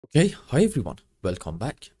Okay, hi everyone, welcome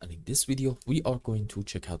back, and in this video we are going to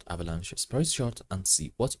check out Avalanche's price chart and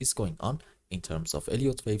see what is going on in terms of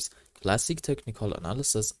Elliott waves, classic technical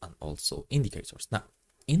analysis, and also indicators. Now,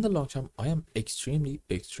 in the long term, I am extremely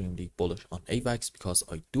bullish on AVAX because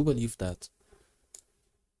I do believe that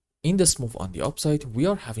in this move on the upside, we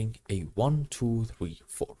are having a 1, 2, 3,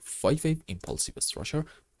 4, 5 wave impulsive structure,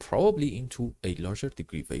 probably into a larger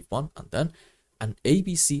degree wave 1, and then an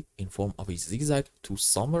ABC in form of a zigzag to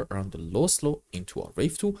somewhere around the lowest low into our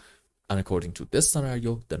wave 2. And according to this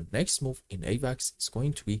scenario, the next move in AVAX is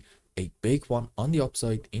going to be a big one on the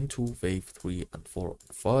upside into wave 3 and 4 and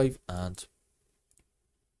 5, and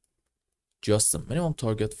just the minimum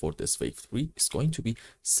target for this wave 3 is going to be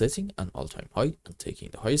setting an all-time high and taking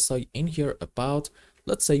the highest high in here about,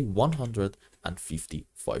 let's say,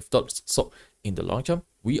 $155. So in the long term,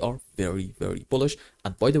 we are very bullish.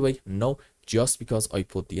 And by the way, no, just because I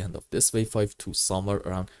put the end of this wave 5 to somewhere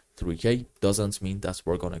around 3K doesn't mean that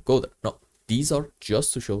we're gonna go there. No, these are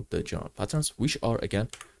just to show the general patterns, which are again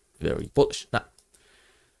very bullish. Now,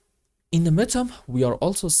 in the midterm, we are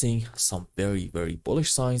also seeing some very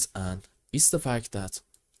bullish signs, and it's the fact that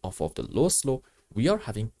off of the lowest low, we are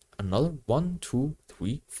having another 1, 2,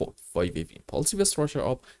 3, 4, 5 wave impulsive structure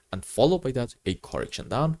up, and followed by that a correction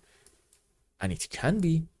down, and it can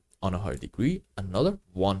be on a higher degree another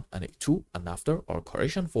 1 and a 2, and after our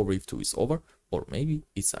correction for wave 2 is over, or maybe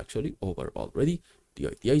it's actually over already, the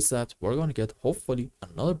idea is that we're going to get hopefully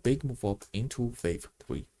another big move up into wave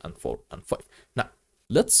 3 and 4 and 5. Now,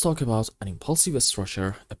 let's talk about an impulsive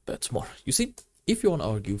structure a bit more. You see, if you want to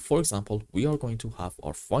argue, for example, we are going to have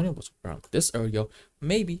our final bottom around this area,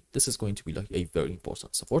 maybe this is going to be like a very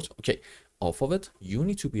important support. Okay, off of it, you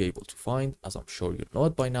need to be able to find, as I'm sure you know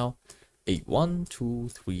it by now, a 1, 2,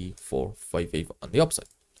 3, 4, 5 wave on the upside.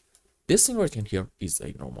 This thing right in here is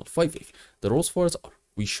a normal 5 wave. The rules for it are,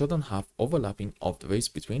 we shouldn't have overlapping of the waves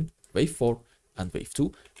between wave 4 and wave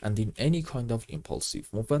 2, and in any kind of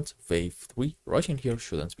impulsive movement, wave 3 right in here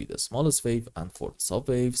shouldn't be the smallest wave, and for the sub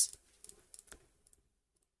waves,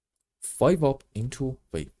 5 up into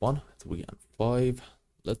wave 1, 3, and 5.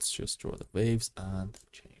 Let's just draw the waves and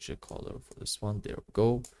change the color for this one. There we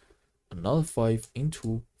go. Another 5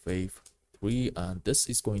 into wave 3, and this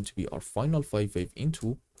is going to be our final 5 wave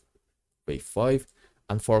into wave 5.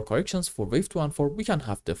 And for corrections for wave 2 and 4, we can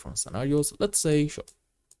have different scenarios. Let's say sure,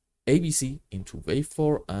 ABC into wave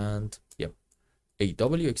 4, and yeah, a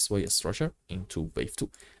WXY structure into wave 2.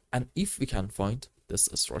 And if we can find this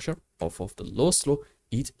structure off of the lowest low,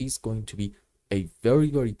 it is going to be a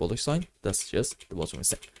very bullish sign. That's just what we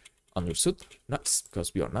said. Understood? Nice,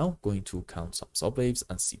 because we are now going to count some subwaves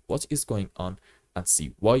and see what is going on and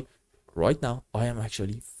see why right now I am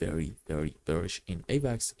actually very bearish in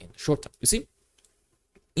AVAX in the short term. You see,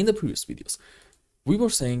 in the previous videos, we were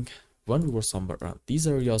saying when we were somewhere around these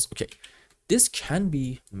areas, okay, this can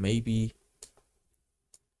be maybe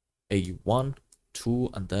a 1, 2,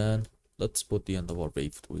 and then let's put the end of our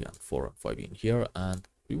wave 3 and 4 and 5 in here, and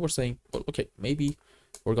we were saying, well, okay, maybe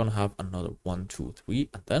we're gonna have another 1, 2, 3,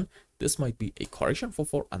 and then this might be a correction for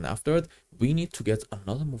 4, and after it we need to get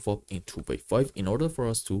another move up into wave 5 in order for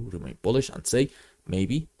us to remain bullish and say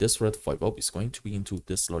maybe this red 5 up is going to be into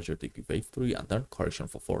this larger degree wave 3, and then correction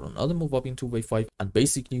for 4, another move up into wave 5, and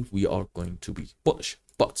basically we are going to be bullish.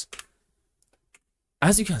 But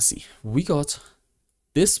as you can see, we got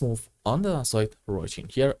this move on the downside right in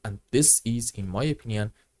here, and this is, in my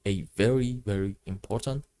opinion, a very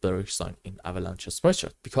important bearish sign in Avalanche's price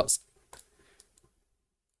chart, because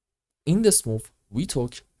in this move we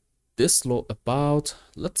took this low about,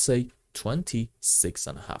 let's say,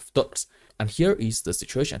 $26.50, and here is the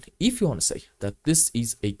situation. If you want to say that this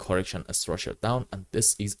is a correction, a structure down, and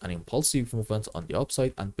this is an impulsive movement on the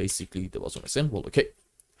upside, and basically the bottom is in, well, okay,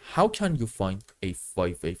 how can you find a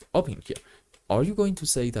 5 wave up in here? Are you going to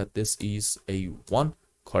say that this is a 1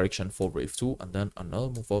 correction for wave 2 and then another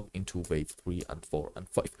move up into wave 3 and 4 and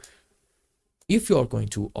 5? If you are going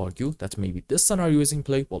to argue that maybe this scenario is in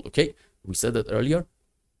play, well, okay, we said that earlier,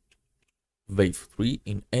 wave 3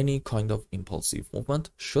 in any kind of impulsive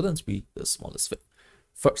movement shouldn't be the smallest wave.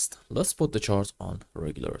 First, let's put the chart on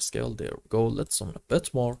regular scale. There we go. Let's zoom a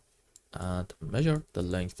bit more and measure the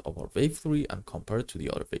length of our wave 3 and compare it to the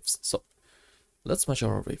other waves. So let's measure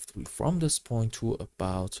our wave 3 from this point to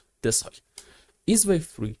about this high. Is wave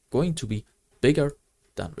 3 going to be bigger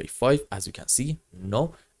than wave 5? As you can see,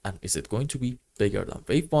 no. And is it going to be bigger than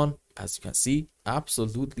wave 1? As you can see,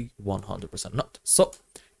 absolutely 100% not. So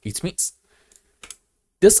it means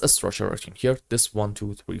this structure right in here, this 1,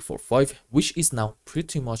 2, 3, 4, 5, which is now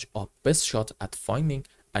pretty much our best shot at finding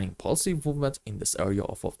an impulsive movement in this area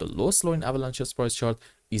off of the lowest low in Avalanche's price chart,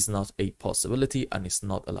 is not a possibility and is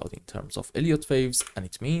not allowed in terms of Elliott waves, and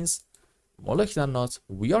it means more likely than not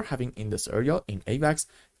we are having in this area in AVAX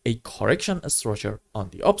a correction structure on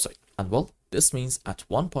the upside. And well, this means at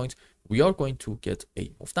one point we are going to get a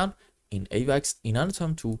move down in AVAX in an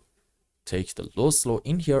attempt to take the lowest low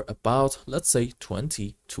in here about, let's say,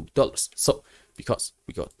 $22. So because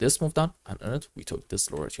we got this move down and on it we took this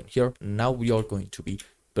low right in here, now we are going to be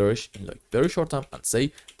bearish in like very short time and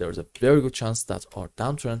say there's a very good chance that our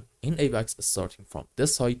downtrend in AVAX is starting from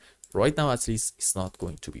this high. Right now at least it's not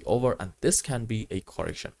going to be over, and this can be a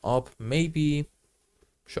correction up, maybe.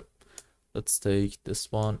 Sure, let's take this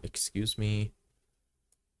one, excuse me,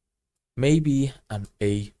 maybe an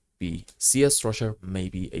A B C structure,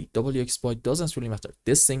 maybe a W exploit, doesn't really matter.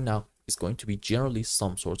 This thing now is going to be generally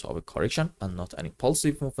some sort of a correction and not an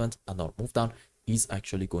impulsive movement, and our move down is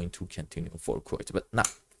actually going to continue for quite a bit. Now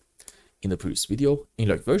in the previous video, in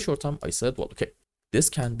like very short time, I said, well, okay, this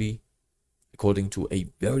can be, according to a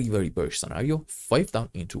very bearish scenario, 5 down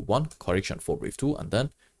into 1, correction for wave 2, and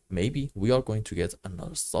then maybe we are going to get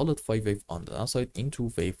another solid 5 wave on the downside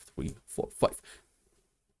into wave 3, 4, 5.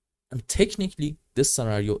 And technically this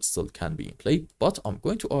scenario still can be in play, but I'm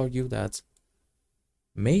going to argue that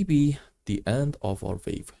maybe the end of our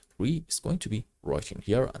wave 3 is going to be right in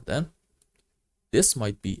here, and then this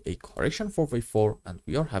might be a correction for wave 4, and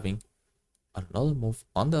we are having another move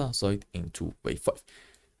on the downside into wave 5.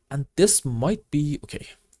 And this might be, okay,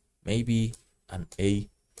 maybe an A,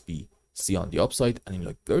 B, C on the upside, and in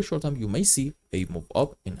like very short time, you may see a move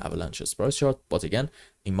up in Avalanche's price chart. But again,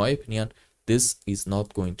 in my opinion, this is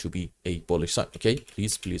not going to be a bullish sign, okay?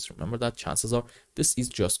 Please remember that. Chances are this is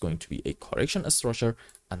just going to be a correction structure,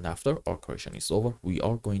 and after our correction is over, we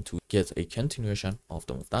are going to get a continuation of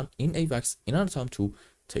the move down in AVAX in an attempt to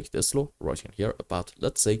take this low right in here about,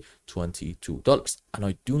 let's say, $22. And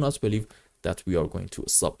I do not believe that we are going to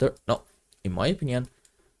stop there. No, in my opinion,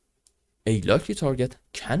 a likely target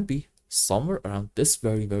can be somewhere around this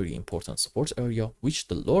very important support area, which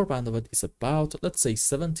the lower band of it is about, let's say,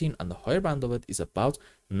 17, and the higher band of it is about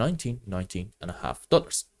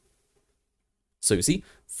 $19.5. So you see,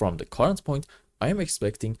 from the current point, I am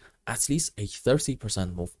expecting at least a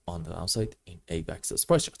 30% move on the downside in AVAX's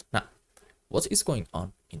price chart. Now, what is going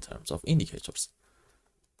on in terms of indicators?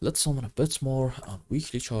 Let's summon a bit more on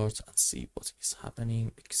weekly charts and see what is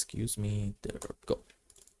happening. Excuse me, there we go.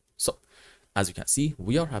 So as you can see,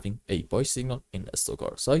 we are having a buy signal in the stock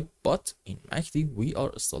RSI, but in MACD we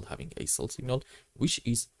are still having a sell signal, which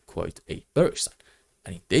is quite a bearish sign.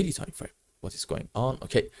 And in daily time frame, what is going on?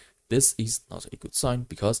 Okay, this is not a good sign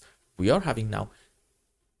because we are having now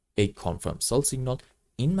a confirmed sell signal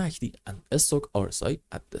in MACD and stock RSI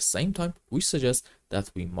at the same time, which suggests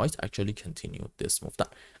that we might actually continue this move down.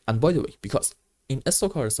 And by the way, because in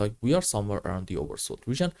stock RSI we are somewhere around the oversold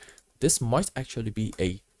region, this might actually be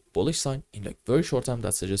a bullish sign in like very short time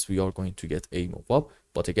that suggests we are going to get a move up.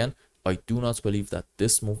 But again, I do not believe that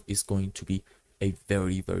this move is going to be a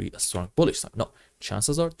very strong bullish sign. No,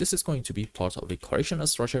 chances are this is going to be part of a correction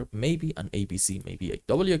structure, maybe an ABC, maybe a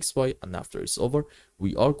WXY, and after it's over,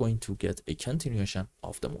 we are going to get a continuation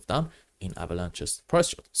of the move down in Avalanche's price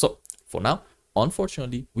chart. So for now,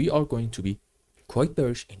 unfortunately, we are going to be quite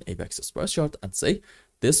bearish in Avax's price chart and say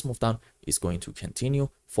this move down is going to continue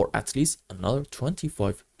for at least another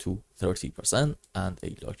 25 to 30%, and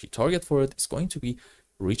a likely target for it is going to be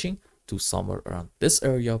reaching to somewhere around this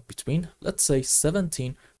area between, let's say,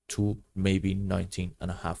 17 to maybe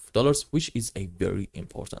 $19.5, which is a very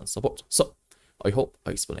important support. So I hope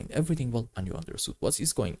I explained everything well and you understood what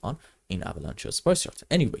is going on in Avalanche's price chart.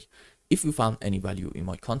 Anyway, if you found any value in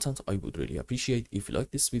my content, I would really appreciate if you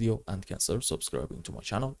like this video and consider subscribing to my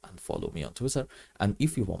channel and follow me on Twitter. And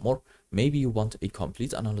if you want more, maybe you want a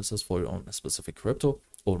complete analysis for your own specific crypto,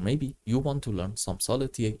 or maybe you want to learn some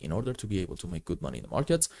solid TA in order to be able to make good money in the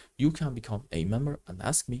markets, you can become a member and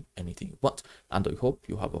ask me anything you want. And I hope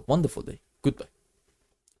you have a wonderful day. Goodbye.